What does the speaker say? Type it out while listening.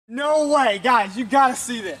No way, guys, you gotta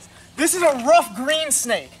see this. This is a rough green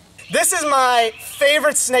snake. This is my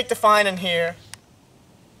favorite snake to find in here.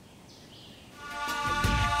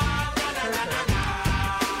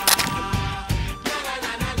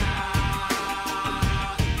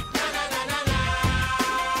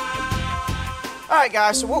 Alright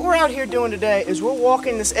guys, so what we're out here doing today is we're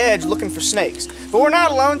walking this edge looking for snakes. But we're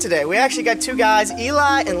not alone today. We actually got two guys,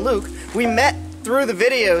 Eli and Luke. We met through the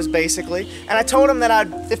videos basically, and I told them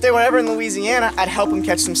that if they were ever in Louisiana, I'd help them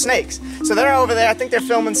catch some snakes. So they're over there. I think they're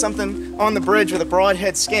filming something on the bridge with a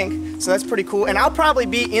broadhead skink, so that's pretty cool. And I'll probably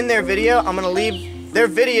be in their video. I'm gonna leave their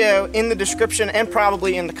video in the description and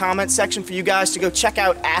probably in the comment section for you guys to go check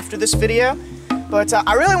out after this video. But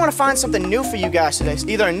I really want to find something new for you guys today. So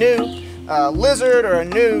either a new lizard or a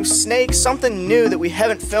new snake, something new that we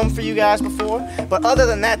haven't filmed for you guys before. But other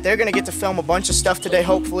than that, they're gonna get to film a bunch of stuff today,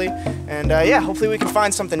 hopefully. And yeah, hopefully we can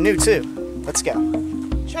find something new too. Let's go.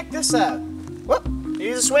 Check this out. Whoop,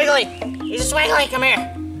 he's a swiggly. He's a swiggly, come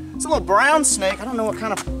here. It's a little brown snake. I don't know what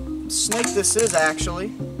kind of snake this is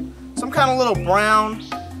actually. Some kind of little brown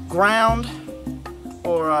ground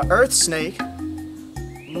or earth snake.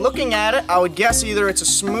 Looking at it, I would guess either it's a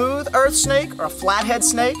smooth earth snake or a flathead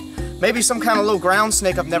snake. Maybe some kind of little ground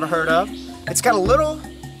snake I've never heard of. It's got a little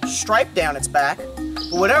stripe down its back.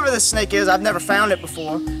 But whatever this snake is, I've never found it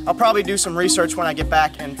before. I'll probably do some research when I get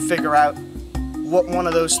back and figure out what one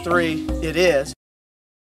of those three it is.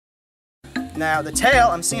 Now the tail,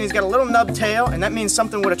 I'm seeing he's got a little nub tail, and that means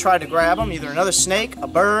something would have tried to grab him, either another snake, a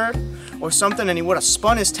bird, or something, and he would have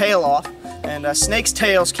spun his tail off. And snakes'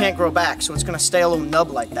 tails can't grow back, so it's gonna stay a little nub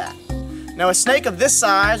like that. Now a snake of this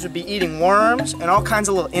size would be eating worms and all kinds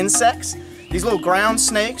of little insects. These little ground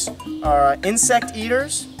snakes are insect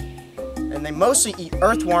eaters, and they mostly eat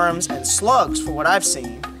earthworms and slugs for what I've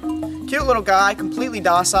seen. Cute little guy, completely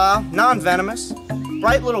docile, non-venomous,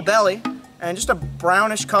 bright little belly, and just a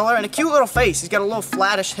brownish color, and a cute little face. He's got a little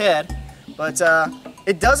flattish head, but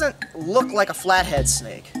it doesn't look like a flathead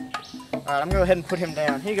snake. Alright, I'm gonna go ahead and put him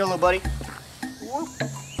down. Here you go, little buddy. Whoop.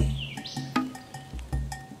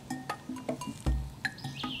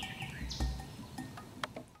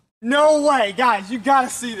 No way, guys, you gotta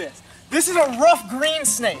see this. This is a rough green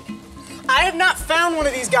snake. I have not found one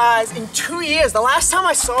of these guys in 2 years. The last time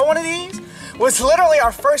I saw one of these was literally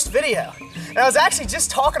our first video. And I was actually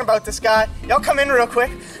just talking about this guy. Y'all come in real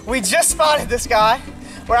quick. We just spotted this guy.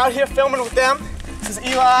 We're out here filming with them. This is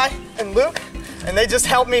Eli and Luke, and they just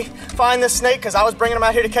helped me find this snake because I was bringing them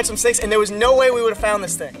out here to catch some snakes, and there was no way we would have found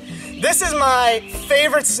this thing. This is my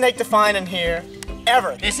favorite snake to find in here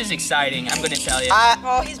ever. This is exciting, I'm gonna tell you.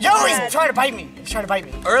 Oh, he's trying to bite me. He's trying to bite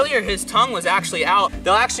me. Earlier, his tongue was actually out.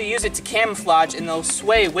 They'll actually use it to camouflage, and they'll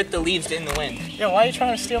sway with the leaves in the wind. Yo, why are you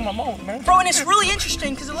trying to steal my moment, man? Bro, and it's really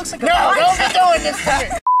interesting because it looks like a No, don't be doing this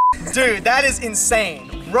to me. Dude, that is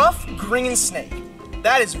insane. Rough green snake.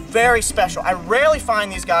 That is very special. I rarely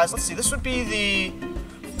find these guys. Let's see, this would be the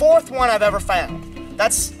 4th one I've ever found.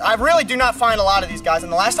 I really do not find a lot of these guys,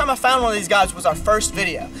 and the last time I found one of these guys was our first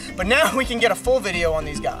video. But now we can get a full video on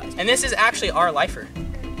these guys. And this is actually our lifer.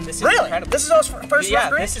 This is really? Incredible. This is our first rough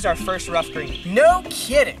green? Yeah, this is our first rough green. No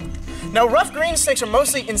kidding. Now, rough green snakes are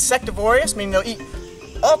mostly insectivorous, meaning they'll eat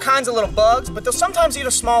all kinds of little bugs, but they'll sometimes eat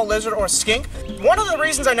a small lizard or a skink. One of the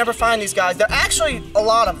reasons I never find these guys, they're actually a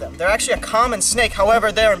lot of them. They're actually a common snake,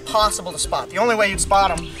 however, they're impossible to spot. The only way you'd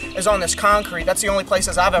spot them is on this concrete. That's the only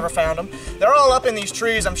places I've ever found them. They're all up in these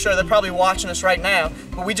trees, I'm sure they're probably watching us right now,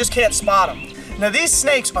 but we just can't spot them. Now these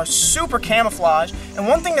snakes are super camouflaged, and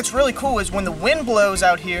one thing that's really cool is when the wind blows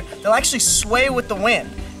out here, they'll actually sway with the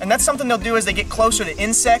wind. And that's something they'll do as they get closer to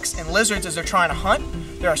insects and lizards as they're trying to hunt.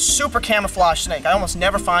 They're a super camouflaged snake. I almost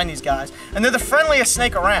never find these guys. And they're the friendliest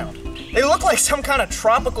snake around. They look like some kind of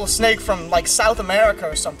tropical snake from like South America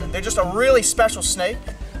or something. They're just a really special snake.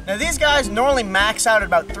 Now these guys normally max out at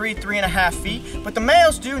about 3.5 feet, but the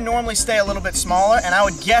males do normally stay a little bit smaller, and I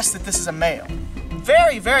would guess that this is a male.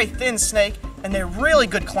 Very, very thin snake, and they're really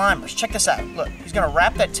good climbers. Check this out. Look, he's gonna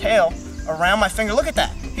wrap that tail around my finger. Look at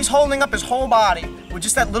that. He's holding up his whole body with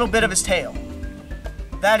just that little bit of his tail.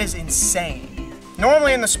 That is insane.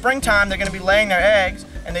 Normally in the springtime, they're gonna be laying their eggs,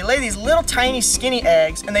 and they lay these little tiny skinny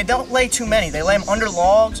eggs, and they don't lay too many. They lay them under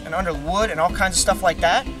logs and under wood and all kinds of stuff like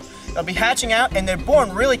that. They'll be hatching out, and they're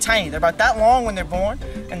born really tiny. They're about that long when they're born,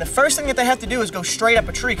 and the first thing that they have to do is go straight up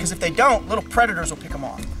a tree, because if they don't, little predators will pick them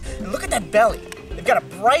off. And look at that belly. They've got a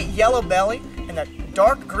bright yellow belly and that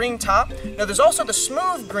dark green top. Now there's also the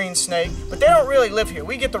smooth green snake, but they don't really live here.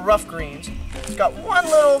 We get the rough greens. He's got one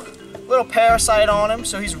little parasite on him,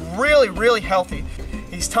 so he's really, really healthy.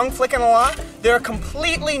 He's tongue flicking a lot. They're a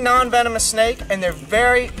completely non-venomous snake, and they're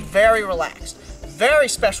very, very relaxed. very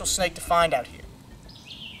special snake to find out here.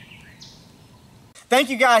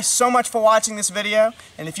 Thank you guys so much for watching this video,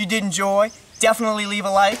 and if you did enjoy, definitely leave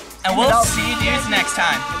a like. And we'll see you dudes next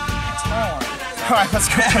time. All right, let's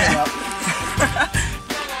go clean up.